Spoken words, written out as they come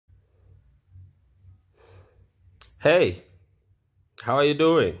Hey, how are you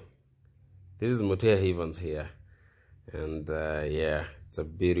doing? This is Mutia Havens here, and yeah, it's a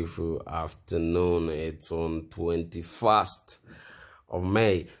beautiful afternoon. It's on 21st of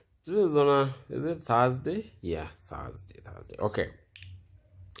May. This is is it Thursday? Yeah, Thursday. Okay,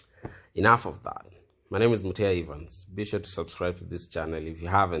 enough of that. My name is Mutia Havens. Be sure to subscribe to this channel if you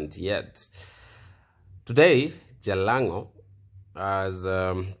haven't yet. Today, Jalang'O has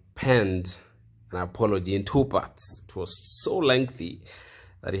penned an apology in two parts. It was so lengthy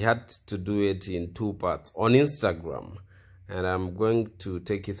that he had to do it in two parts on Instagram, and I'm going to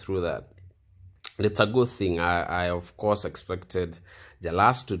take you through that. And it's a good thing. I of course expected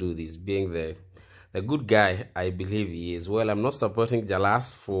Jalas to do this, being the good guy I believe he is. Well, I'm not supporting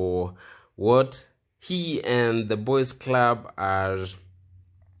Jalas for what he and the boys club are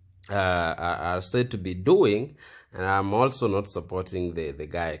said to be doing, and I'm also not supporting the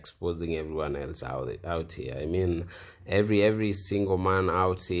guy exposing everyone else out here. I mean, every single man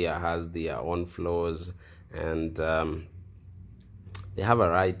out here has their own flaws, and they have a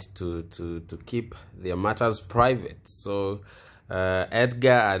right to keep their matters private. So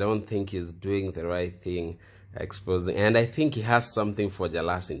Edgar, I don't think is doing the right thing exposing, and I think he has something for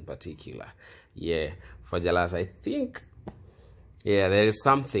Jalas in particular. Yeah, for Jalas, I think, yeah, there is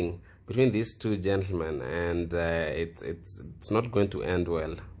something between these two gentlemen, and it's not going to end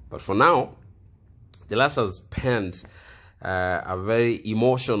well. But for now, Jalas has penned a very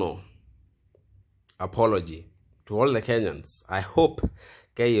emotional apology to all the Kenyans. I hope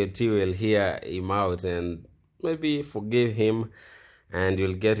KOT will hear him out and maybe forgive him, and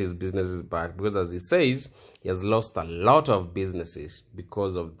he'll get his businesses back, because as he says, he has lost a lot of businesses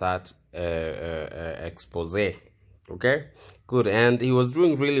because of that expose. Okay, good. And he was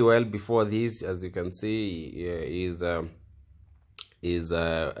doing really well before this. As you can see, his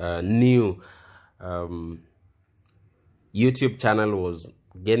new YouTube channel was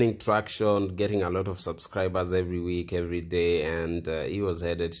gaining traction, getting a lot of subscribers every week, every day, and he was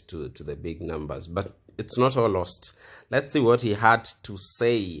headed to the big numbers. But it's not all lost. Let's see what he had to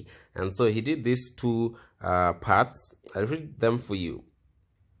say. And so he did these two parts. I'll read them for you.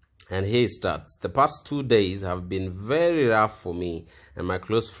 And here it starts. The past 2 days have been very rough for me and my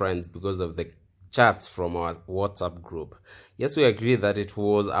close friends because of the chats from our WhatsApp group. Yes, we agree that it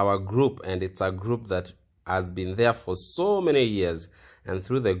was our group, and it's a group that has been there for so many years. And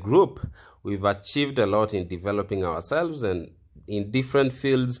through the group, we've achieved a lot in developing ourselves and in different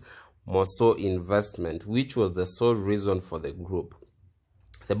fields, more so investment, which was the sole reason for the group.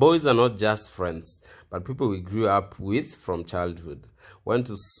 The boys are not just friends, but people we grew up with from childhood, went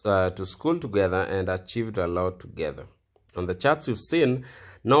to school together and achieved a lot together. On the charts you've seen,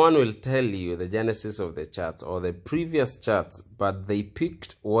 no one will tell you the genesis of the charts or the previous charts, but they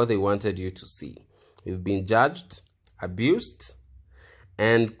picked what they wanted you to see. We've been judged, abused,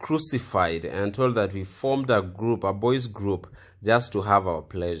 and crucified, and told that we formed a group, a boys group, just to have our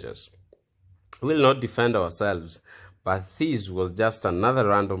pleasures. We will not defend ourselves, but this was just another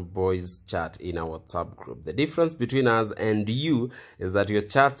random boys chat in our WhatsApp group. The difference between us and you is that your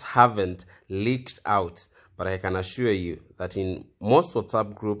chats haven't leaked out, but I can assure you that in most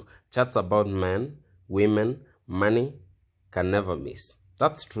WhatsApp group, chats about men, women, money can never miss.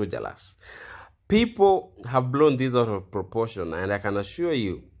 That's true, Jalas. People have blown this out of proportion, and I can assure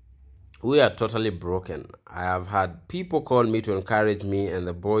you, we are totally broken. I have had people call me to encourage me and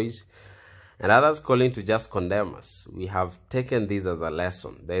the boys, and others calling to just condemn us. We have taken this as a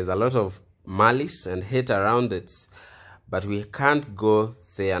lesson. There is a lot of malice and hate around it, but we can't go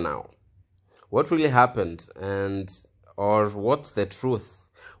there now. What really happened, or what's the truth?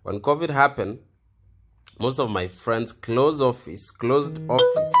 When COVID happened, most of my friends closed offices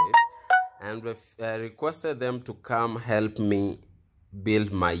and requested them to come help me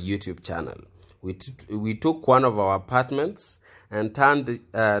build my YouTube channel. We took one of our apartments and turned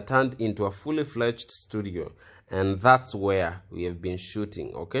into a fully fledged studio, and that's where we have been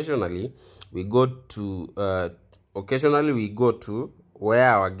shooting. Occasionally we go to where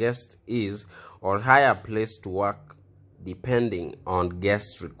our guest is, or hire a place to work depending on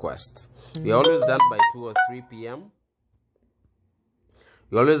guest requests. We always done by 2 or 3 p.m.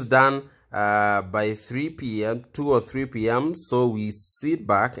 We always done by 3 p.m., 2 or 3 p.m. So we sit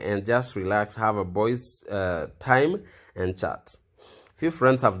back and just relax, have a boys' time and chat. Few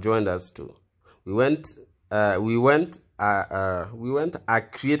friends have joined us too. We went ahead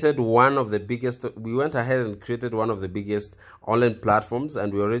and created one of the biggest online platforms,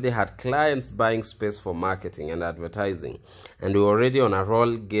 and we already had clients buying space for marketing and advertising, and we were already on a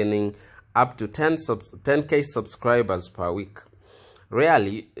roll, gaining up to 10K subscribers per week.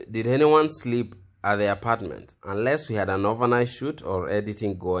 Rarely did anyone sleep at the apartment unless we had an overnight shoot or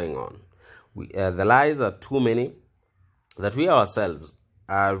editing going on. The lies are too many that we ourselves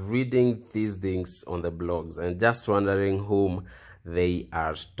are reading these things on the blogs and just wondering whom they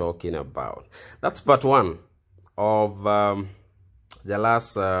are talking about. That's part one of the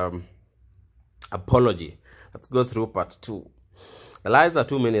last apology. Let's go through part two. The lies are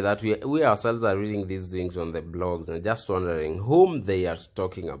too many that we ourselves are reading these things on the blogs and just wondering whom they are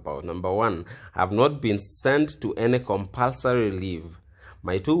talking about. Number one, I have not been sent to any compulsory leave.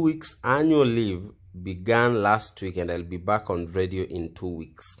 My 2 weeks annual leave began last week and I'll be back on radio in 2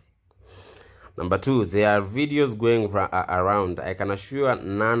 weeks. Number two, there are videos going around. I can assure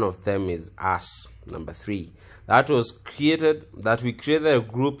none of them is us. Number three, that we created a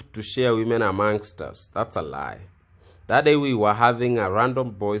group to share women amongst us. That's a lie. That day we were having a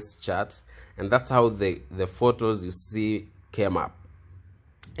random voice chat, and that's how the photos you see came up.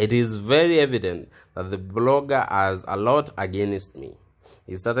 It is very evident that the blogger has a lot against me.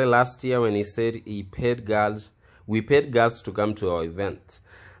 He started last year when he said we paid girls to come to our event.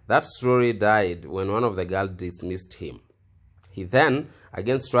 That story died when one of the girls dismissed him. He then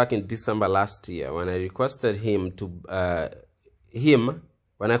again struck in December last year when I requested him to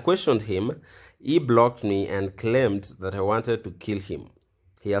when I questioned him. He blocked me and claimed that I wanted to kill him.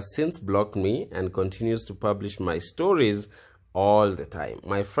 He has since blocked me and continues to publish my stories all the time.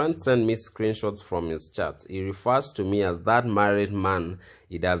 My friend sent me screenshots from his chats. He refers to me as that married man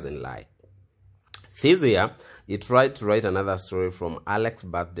he doesn't like. This year, he tried to write another story from Alex's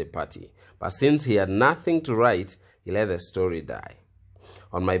birthday party, but since he had nothing to write, he let the story die.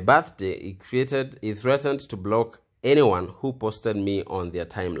 On my birthday, he threatened to block anyone who posted me on their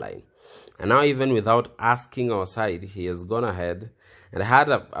timeline. And now, even without asking our side, he has gone ahead and had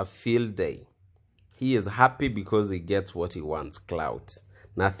a field day. He is happy because he gets what he wants, clout,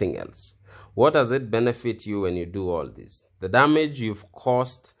 nothing else. What does it benefit you when you do all this? The damage you've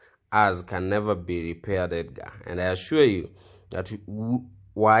caused us can never be repaired, Edgar. And I assure you that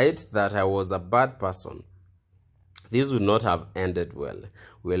were it that I was a bad person, this would not have ended well.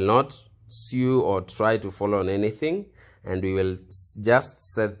 We will not sue or try to follow on anything, and we will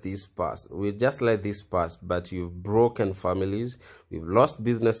just let this pass. We'll just let this pass, but you've broken families, we've lost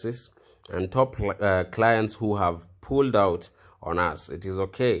businesses, and top clients who have pulled out on us. It is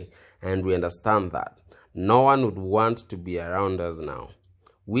okay, and we understand that. No one would want to be around us now.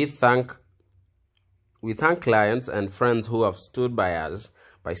 We thank clients and friends who have stood by us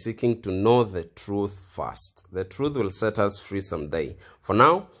by seeking to know the truth first. The truth will set us free someday. For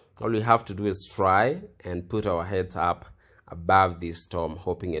now, all we have to do is try and put our heads up above this storm,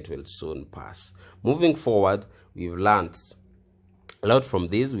 hoping it will soon pass. Moving forward, we've learned a lot from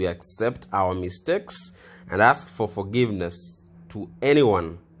this. We accept our mistakes and ask for forgiveness to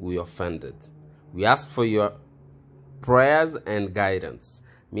anyone we offended. We ask for your prayers and guidance.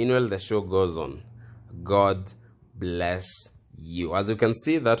 Meanwhile, the show goes on. God bless you. As you can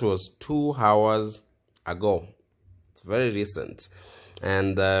see, that was 2 hours ago. It's very recent.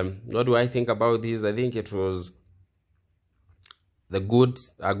 And what do I think about this? I think it was a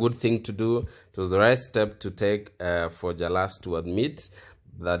good thing to do. It was the right step to take for Jalas to admit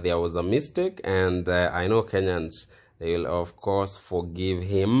that there was a mistake, and I know Kenyans, they will of course forgive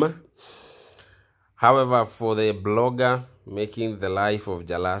him. However, for the blogger making the life of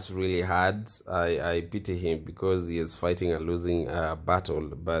Jalas really hard, I pity him because he is fighting a losing battle.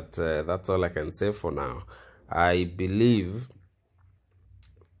 But that's all I can say for now. I believe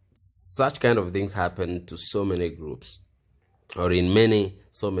such kind of things happen to so many groups, or in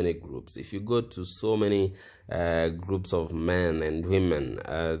so many groups. If you go to so many groups of men and women,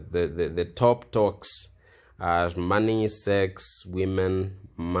 the top talks are money, sex, women,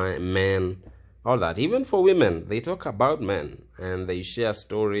 men, all that. Even for women, they talk about men and they share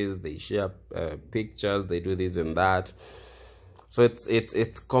stories, they share pictures, they do this and that. So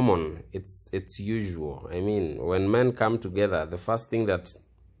it's common, it's usual. I mean, when men come together, the first thing that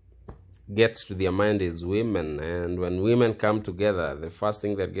gets to their mind is women, and when women come together, the first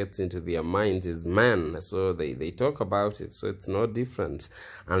thing that gets into their minds is men. So they talk about it. So it's no different,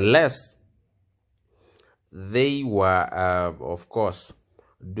 unless they were of course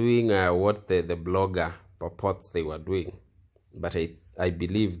doing what the blogger purports they were doing. But I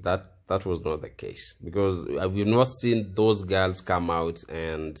believe that was not the case, because we've not seen those girls come out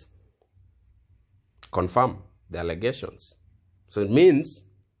and confirm the allegations. So it means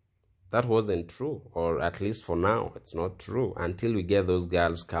that wasn't true, or at least for now, it's not true until we get those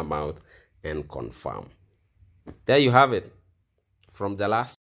girls come out and confirm. There you have it from the last.